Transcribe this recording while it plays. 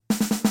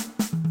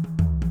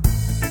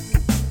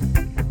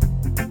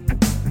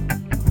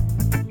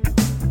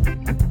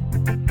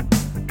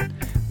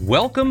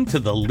Welcome to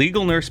the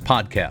Legal Nurse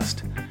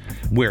Podcast,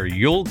 where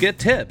you'll get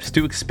tips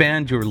to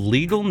expand your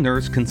legal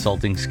nurse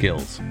consulting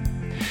skills.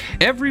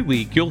 Every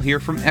week, you'll hear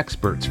from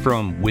experts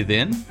from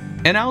within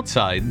and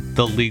outside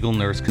the legal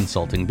nurse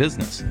consulting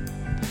business.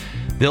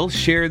 They'll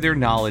share their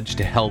knowledge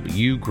to help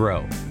you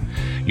grow.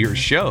 Your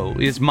show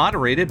is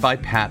moderated by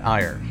Pat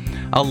Iyer,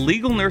 a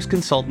legal nurse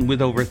consultant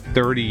with over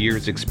 30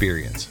 years'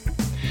 experience.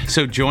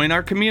 So join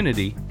our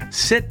community,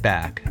 sit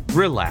back,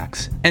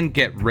 relax, and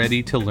get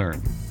ready to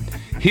learn.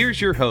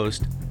 Here's your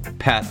host,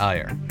 Pat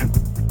Iyer.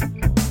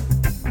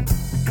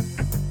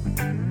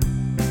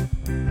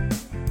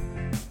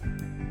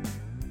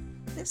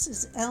 This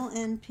is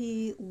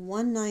LNP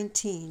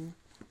 119,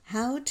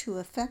 How to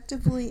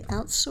Effectively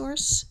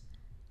Outsource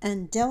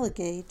and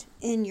Delegate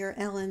in Your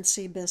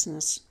LNC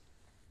Business.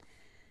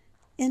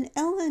 In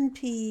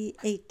LNP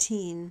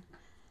 18,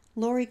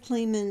 Lori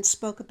Kleeman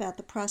spoke about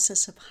the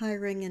process of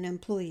hiring an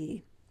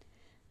employee.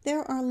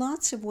 There are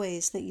lots of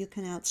ways that you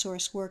can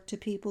outsource work to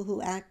people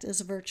who act as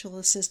virtual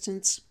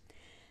assistants,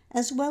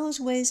 as well as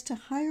ways to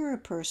hire a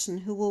person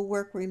who will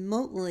work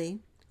remotely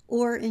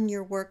or in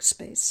your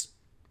workspace.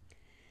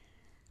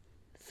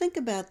 Think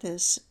about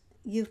this.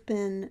 You've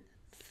been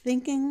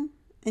thinking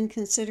and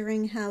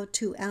considering how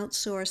to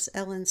outsource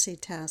LNC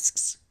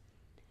tasks.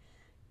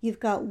 You've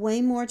got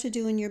way more to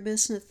do in your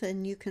business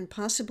than you can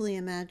possibly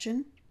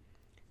imagine.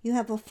 You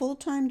have a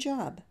full-time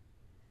job.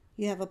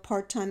 You have a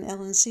part-time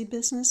LNC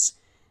business,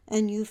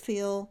 and you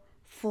feel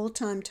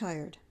full-time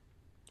tired.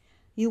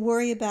 You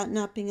worry about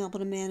not being able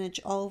to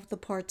manage all of the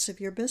parts of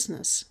your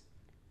business.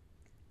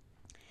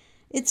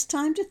 It's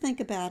time to think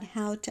about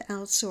how to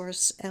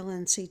outsource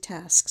LNC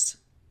tasks.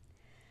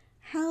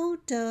 How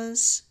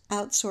does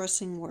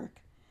outsourcing work?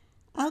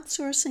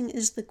 Outsourcing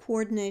is the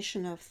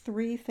coordination of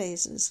three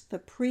phases: the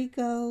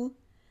pre-go,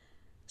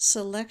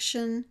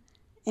 selection,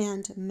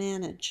 and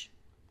manage.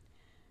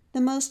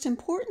 The most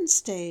important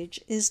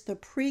stage is the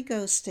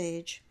pre-go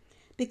stage,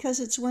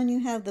 because it's when you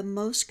have the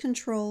most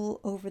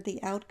control over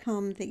the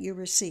outcome that you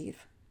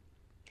receive.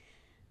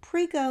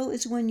 Pre-go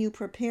is when you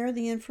prepare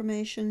the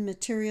information,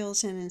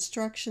 materials, and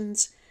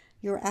instructions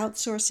your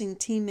outsourcing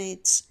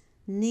teammates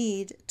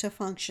need to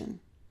function.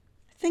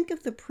 Think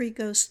of the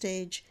pre-go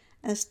stage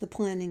as the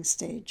planning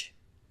stage.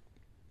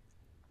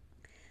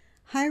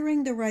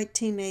 Hiring the right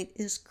teammate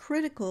is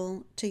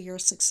critical to your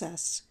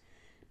success.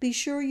 Be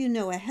sure you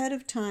know ahead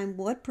of time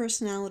what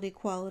personality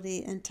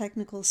quality and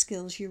technical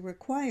skills you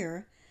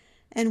require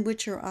and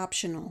which are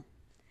optional.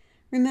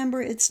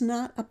 Remember, it's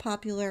not a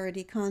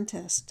popularity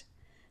contest.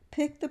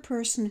 Pick the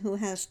person who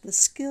has the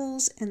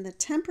skills and the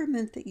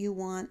temperament that you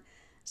want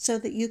so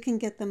that you can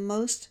get the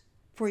most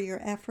for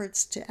your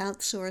efforts to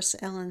outsource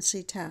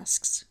LNC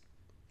tasks.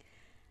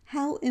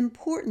 How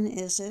important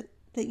is it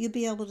that you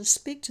be able to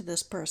speak to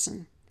this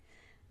person?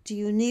 Do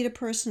you need a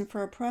person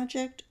for a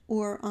project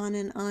or on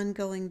an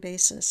ongoing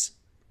basis?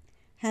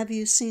 Have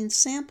you seen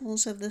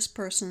samples of this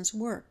person's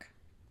work?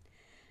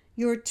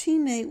 Your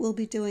teammate will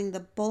be doing the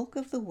bulk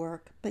of the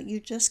work, but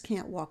you just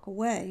can't walk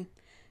away.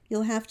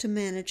 You'll have to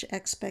manage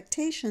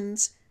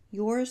expectations,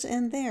 yours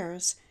and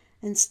theirs,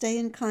 and stay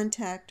in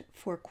contact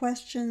for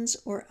questions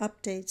or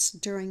updates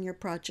during your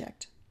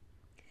project.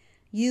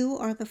 You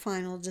are the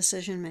final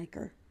decision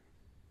maker.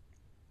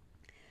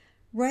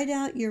 Write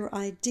out your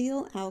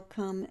ideal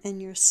outcome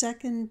and your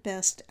second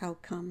best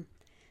outcome.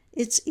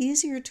 It's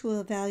easier to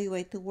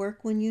evaluate the work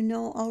when you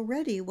know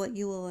already what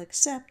you will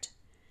accept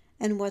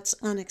and what's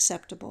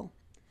unacceptable.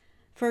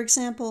 For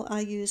example,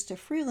 I used a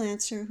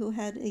freelancer who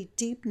had a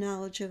deep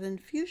knowledge of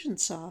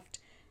Infusionsoft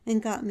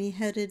and got me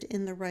headed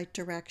in the right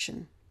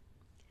direction.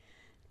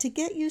 To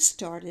get you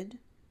started,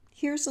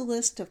 here's a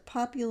list of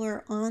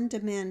popular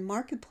on-demand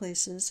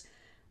marketplaces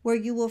where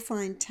you will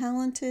find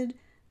talented,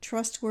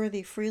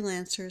 trustworthy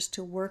freelancers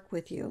to work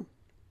with you.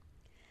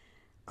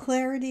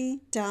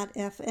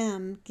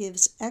 Clarity.fm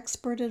gives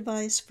expert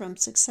advice from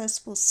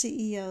successful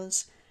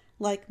CEOs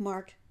like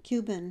Mark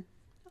Cuban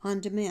on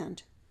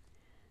demand.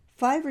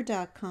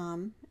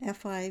 Fiverr.com,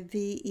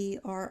 Fiverr.com,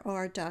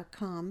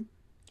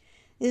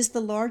 is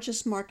the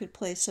largest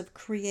marketplace of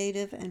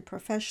creative and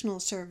professional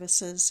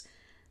services,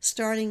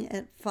 starting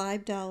at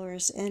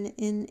 $5 and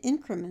in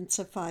increments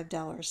of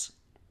 $5.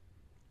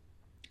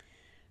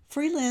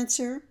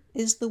 Freelancer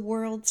is the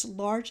world's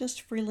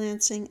largest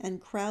freelancing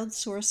and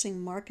crowdsourcing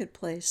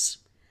marketplace,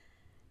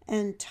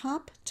 and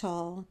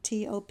TopTal,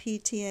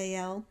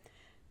 Toptal,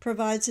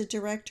 provides a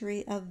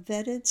directory of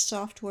vetted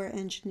software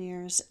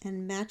engineers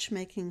and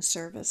matchmaking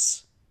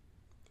service.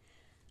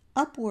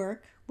 Upwork,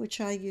 which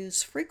I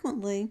use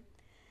frequently,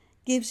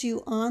 gives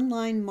you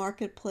online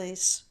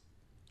marketplace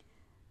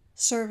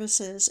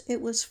services.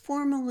 It was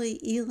formerly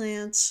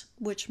Elance,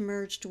 which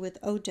merged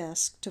with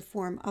Odesk to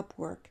form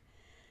Upwork,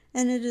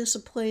 and it is a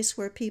place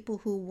where people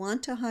who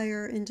want to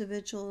hire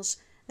individuals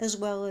as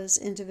well as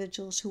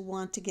individuals who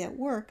want to get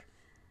work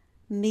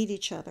meet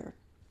each other.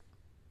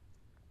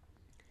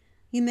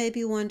 You may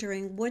be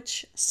wondering,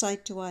 which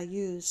site do I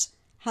use?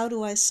 How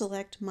do I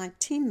select my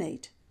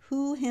teammate?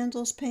 Who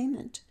handles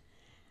payment?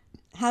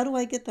 How do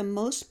I get the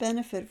most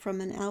benefit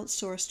from an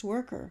outsourced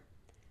worker?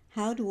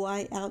 How do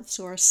I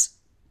outsource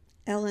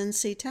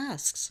LNC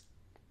tasks?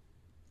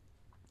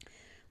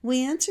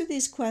 We answer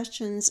these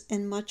questions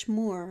and much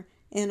more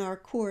in our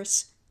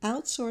course,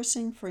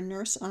 Outsourcing for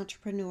Nurse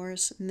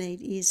Entrepreneurs Made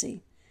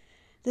Easy.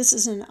 This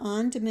is an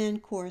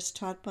on-demand course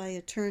taught by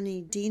attorney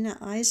Dina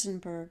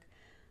Eisenberg,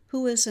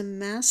 who is a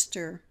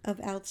master of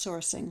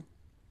outsourcing.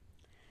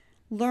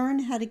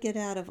 Learn how to get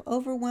out of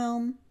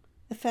overwhelm,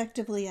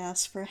 effectively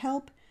ask for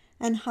help,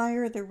 and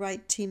hire the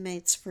right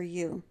teammates for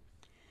you.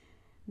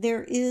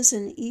 There is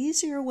an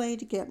easier way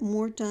to get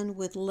more done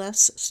with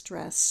less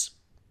stress.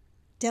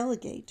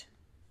 Delegate.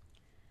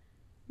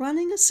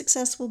 Running a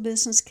successful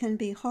business can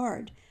be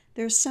hard.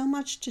 There's so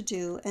much to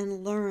do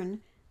and learn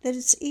that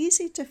it's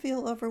easy to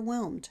feel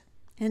overwhelmed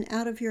and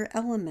out of your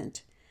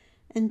element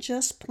and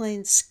just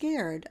plain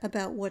scared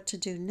about what to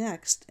do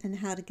next and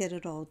how to get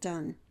it all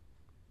done.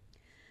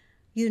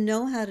 You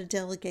know how to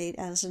delegate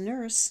as a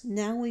nurse.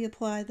 Now we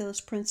apply those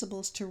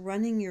principles to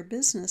running your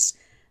business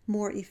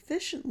more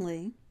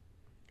efficiently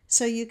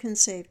so you can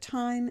save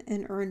time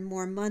and earn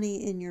more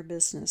money in your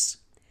business.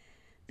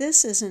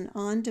 This is an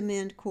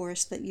on-demand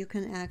course that you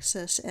can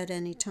access at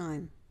any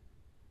time.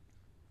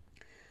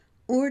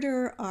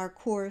 Order our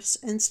course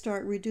and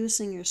start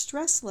reducing your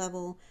stress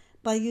level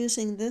by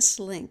using this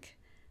link,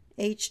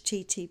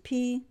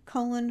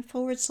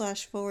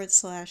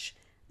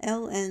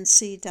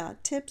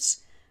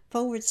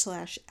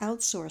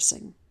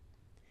 http://lnc.tips/outsourcing,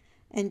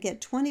 and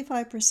get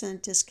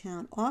 25%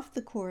 discount off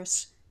the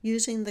course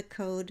using the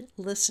code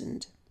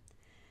LISTENED.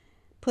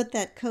 Put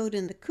that code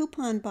in the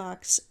coupon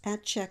box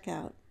at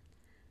checkout.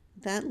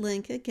 That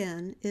link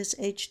again is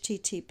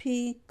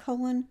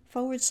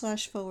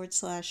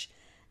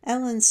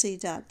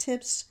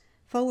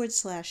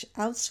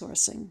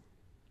http://lnc.tips/outsourcing.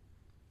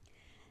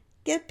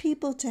 Get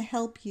people to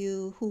help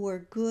you who are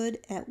good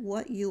at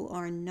what you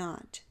are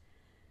not.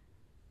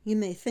 You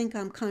may think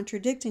I'm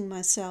contradicting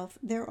myself.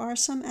 There are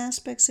some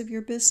aspects of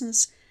your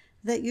business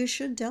that you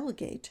should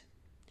delegate.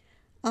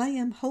 I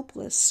am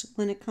hopeless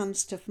when it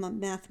comes to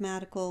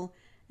mathematical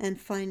and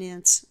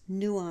finance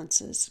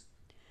nuances.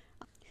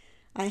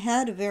 I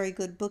had a very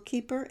good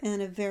bookkeeper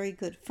and a very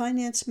good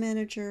finance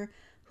manager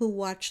who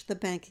watched the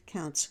bank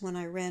accounts when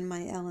I ran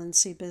my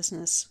LNC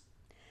business.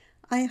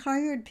 I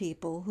hired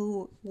people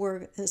who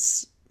were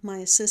my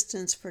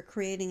assistants for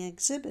creating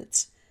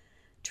exhibits,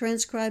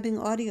 transcribing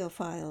audio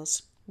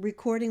files,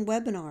 recording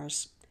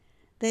webinars.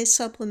 They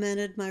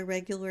supplemented my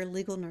regular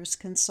legal nurse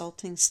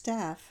consulting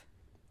staff.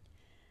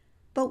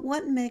 But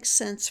what makes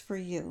sense for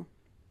you?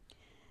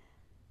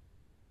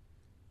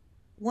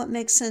 What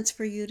makes sense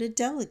for you to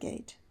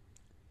delegate?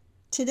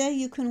 Today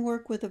you can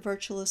work with a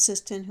virtual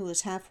assistant who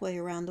is halfway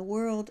around the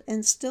world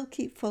and still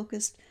keep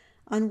focused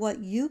on what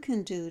you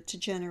can do to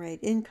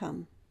generate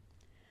income.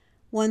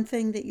 One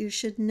thing that you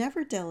should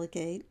never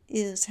delegate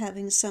is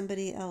having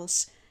somebody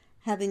else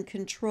having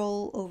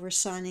control over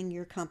signing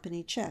your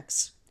company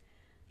checks.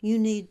 You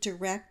need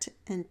direct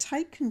and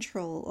tight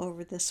control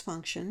over this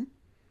function,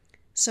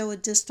 so a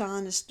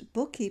dishonest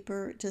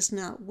bookkeeper does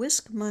not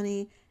whisk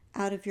money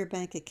out of your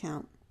bank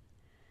account.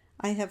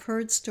 I have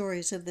heard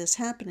stories of this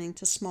happening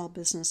to small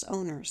business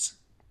owners.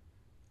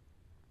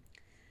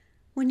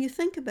 When you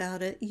think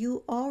about it,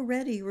 you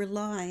already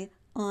rely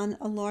on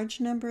a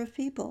large number of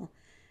people,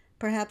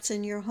 perhaps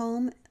in your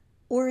home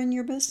or in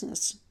your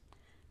business.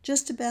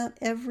 Just about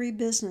every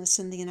business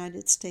in the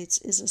United States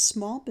is a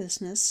small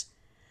business,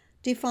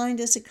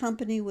 defined as a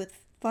company with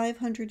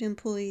 500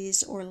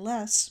 employees or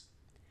less,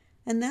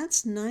 and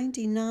that's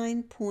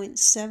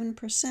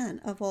 99.7%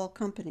 of all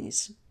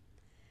companies.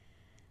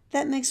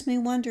 That makes me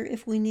wonder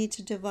if we need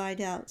to divide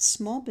out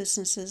small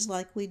businesses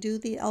like we do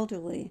the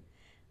elderly.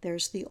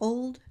 There's the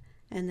old,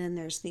 and then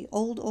there's the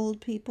old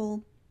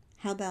people.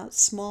 How about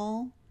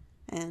small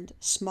and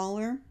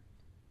smaller?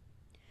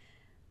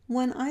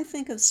 When I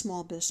think of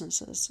small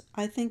businesses,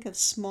 I think of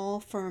small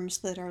firms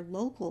that are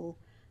local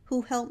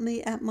who help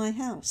me at my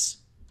house.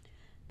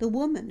 The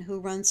woman who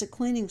runs a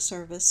cleaning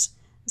service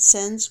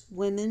sends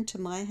women to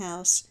my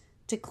house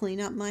to clean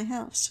up my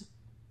house.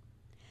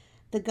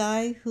 The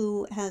guy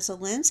who has a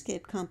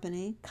landscape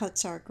company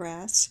cuts our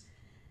grass.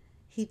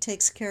 He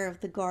takes care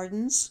of the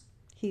gardens.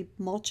 He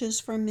mulches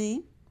for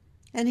me.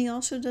 And he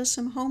also does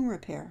some home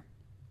repair.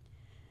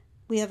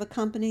 We have a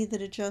company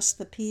that adjusts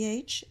the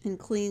pH and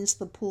cleans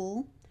the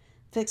pool,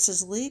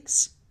 fixes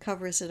leaks,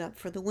 covers it up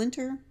for the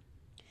winter.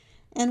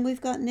 And we've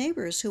got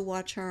neighbors who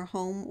watch our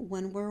home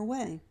when we're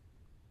away.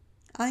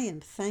 I am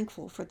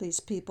thankful for these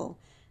people.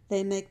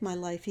 They make my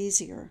life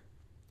easier.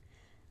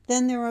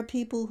 Then there are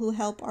people who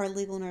help our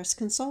legal nurse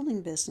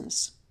consulting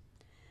business.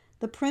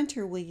 The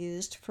printer we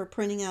used for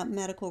printing out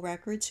medical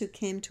records who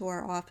came to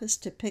our office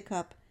to pick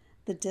up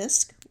the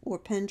disk or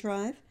pen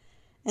drive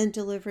and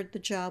delivered the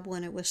job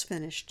when it was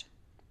finished.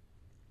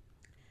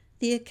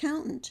 The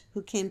accountant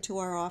who came to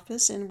our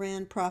office and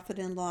ran profit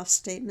and loss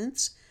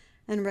statements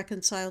and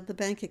reconciled the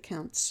bank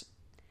accounts.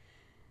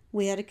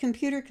 We had a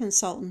computer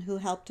consultant who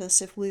helped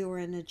us if we were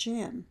in a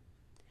jam.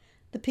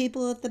 The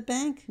people at the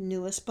bank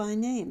knew us by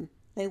name.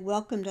 They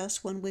welcomed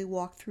us when we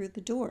walked through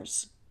the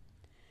doors.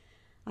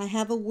 I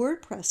have a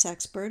WordPress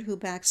expert who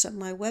backs up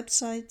my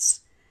websites,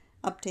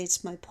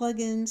 updates my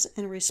plugins,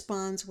 and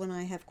responds when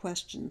I have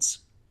questions.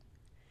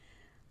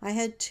 I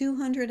had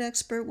 200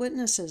 expert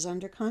witnesses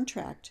under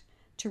contract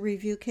to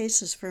review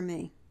cases for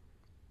me.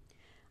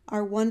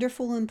 Our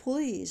wonderful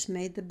employees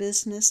made the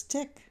business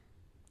tick.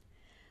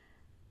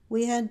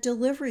 We had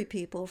delivery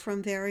people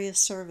from various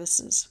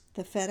services.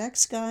 The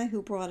FedEx guy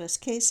who brought us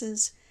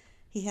cases,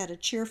 he had a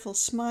cheerful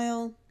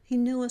smile. He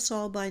knew us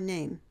all by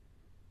name.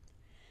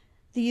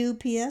 The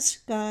UPS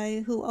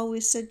guy who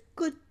always said,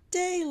 "Good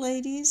day,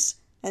 ladies,"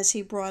 as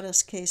he brought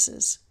us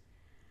cases.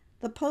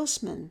 The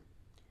postman.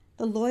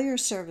 The lawyer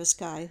service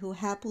guy who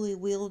happily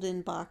wheeled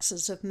in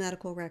boxes of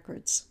medical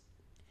records.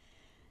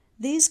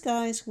 These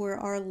guys were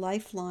our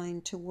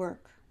lifeline to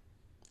work.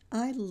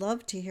 I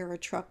loved to hear a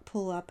truck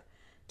pull up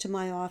to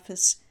my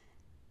office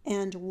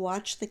and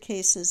watch the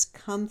cases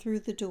come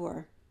through the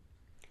door.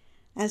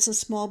 As a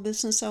small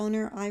business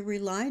owner, I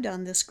relied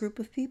on this group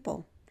of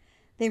people.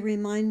 They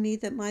remind me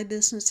that my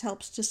business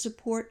helps to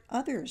support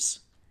others,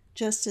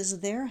 just as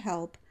their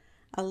help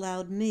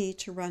allowed me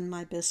to run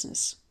my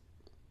business.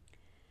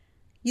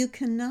 You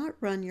cannot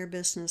run your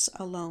business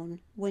alone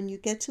when you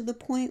get to the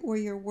point where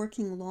you're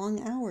working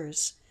long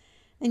hours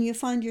and you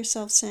find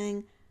yourself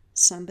saying,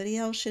 "Somebody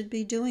else should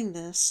be doing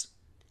this."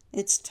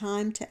 It's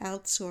time to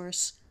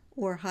outsource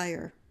or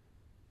hire.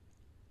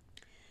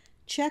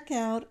 Check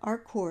out our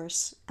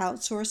course,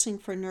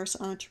 Outsourcing for Nurse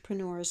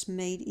Entrepreneurs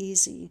Made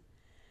Easy.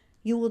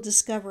 You will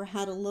discover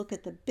how to look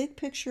at the big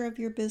picture of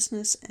your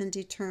business and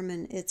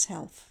determine its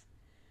health.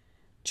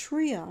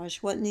 Triage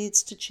what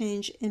needs to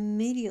change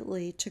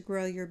immediately to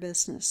grow your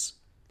business.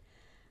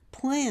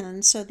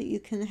 Plan so that you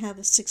can have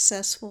a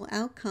successful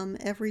outcome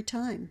every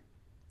time.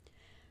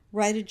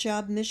 Write a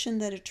job mission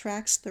that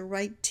attracts the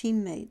right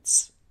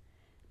teammates.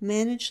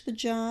 Manage the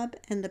job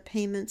and the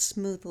payment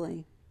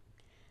smoothly.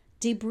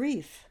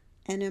 Debrief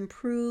and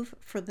improve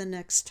for the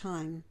next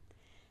time.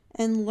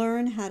 And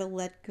learn how to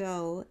let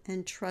go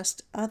and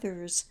trust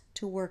others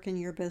to work in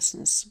your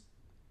business.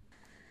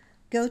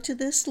 Go to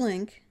this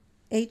link,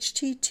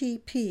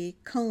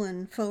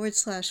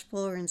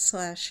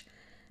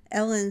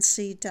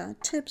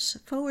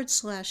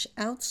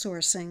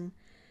 http://lnc.tips/outsourcing,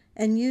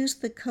 and use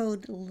the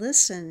code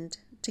LISTENED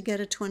to get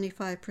a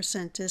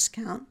 25%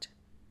 discount.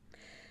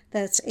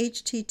 That's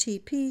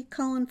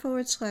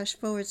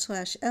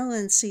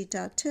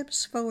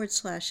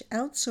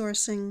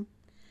http://lnc.tips/outsourcing,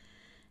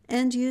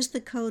 and use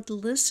the code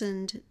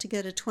LISTENED to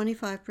get a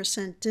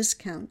 25%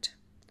 discount.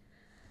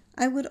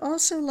 I would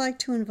also like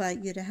to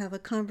invite you to have a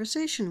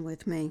conversation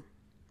with me.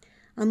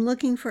 I'm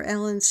looking for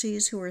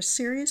LNCs who are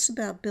serious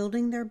about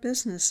building their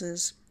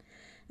businesses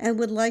and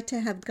would like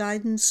to have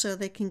guidance so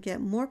they can get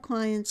more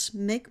clients,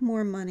 make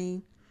more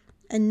money,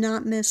 and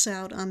not miss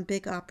out on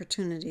big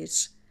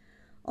opportunities.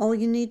 All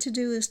you need to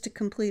do is to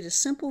complete a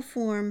simple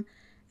form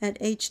at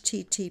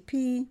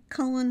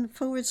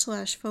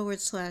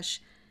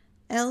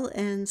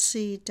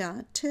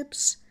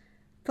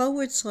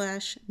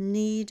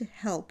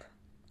http://lnc.tips/need-help,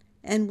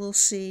 and we'll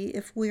see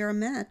if we are a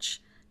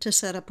match to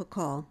set up a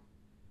call.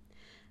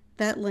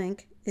 That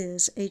link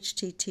is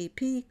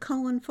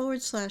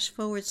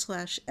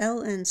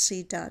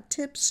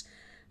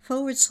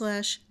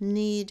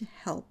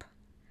http://lnc.tips/need-help.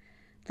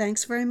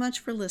 Thanks very much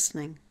for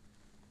listening.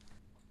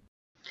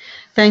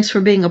 Thanks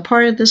for being a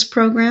part of this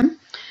program.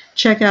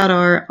 Check out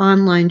our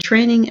online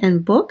training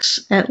and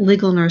books at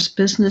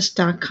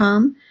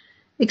legalnursebusiness.com.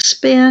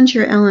 Expand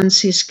your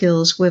LNC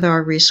skills with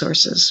our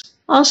resources.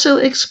 Also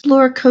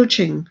explore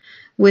coaching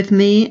with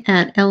me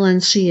at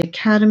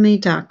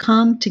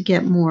lncacademy.com to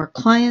get more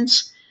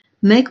clients,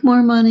 make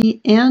more money,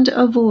 and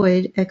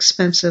avoid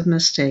expensive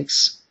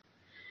mistakes.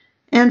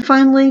 And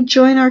finally,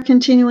 join our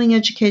continuing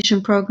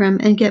education program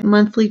and get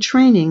monthly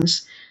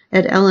trainings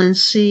at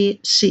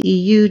lncceu.com.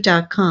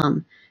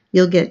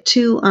 You'll get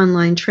 2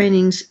 online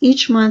trainings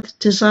each month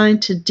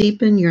designed to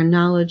deepen your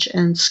knowledge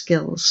and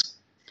skills.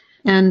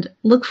 And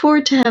look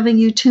forward to having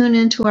you tune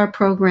into our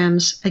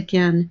programs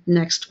again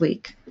next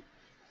week.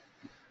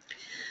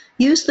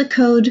 Use the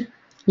code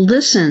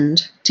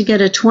LISTENED to get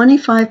a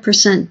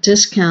 25%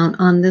 discount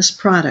on this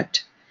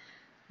product.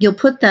 You'll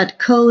put that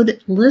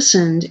code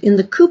LISTENED in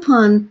the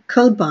coupon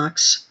code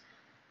box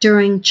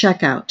during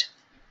checkout.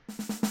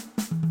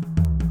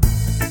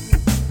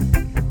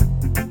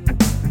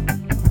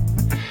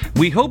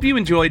 We hope you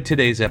enjoyed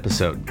today's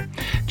episode.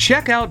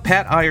 Check out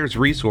Pat Iyer's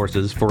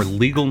resources for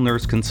legal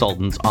nurse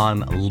consultants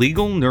on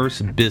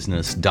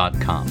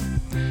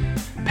legalnursebusiness.com.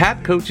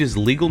 Pat coaches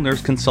legal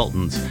nurse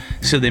consultants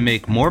so they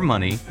make more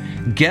money,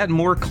 get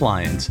more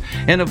clients,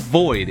 and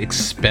avoid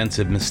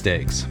expensive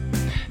mistakes.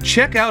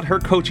 Check out her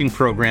coaching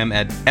program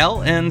at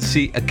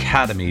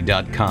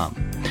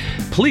lncacademy.com.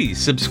 Please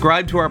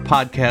subscribe to our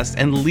podcast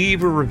and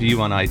leave a review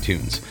on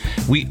iTunes.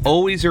 We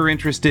always are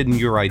interested in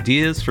your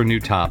ideas for new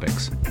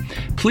topics.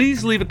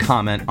 Please leave a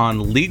comment on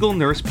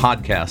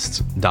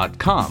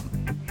legalnursepodcasts.com.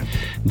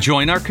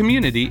 Join our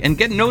community and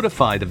get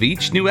notified of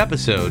each new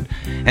episode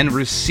and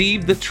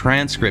receive the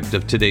transcript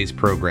of today's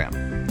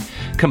program.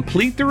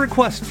 Complete the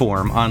request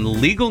form on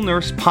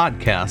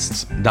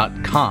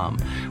legalnursepodcasts.com.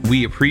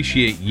 We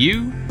appreciate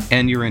you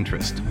and your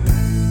interest.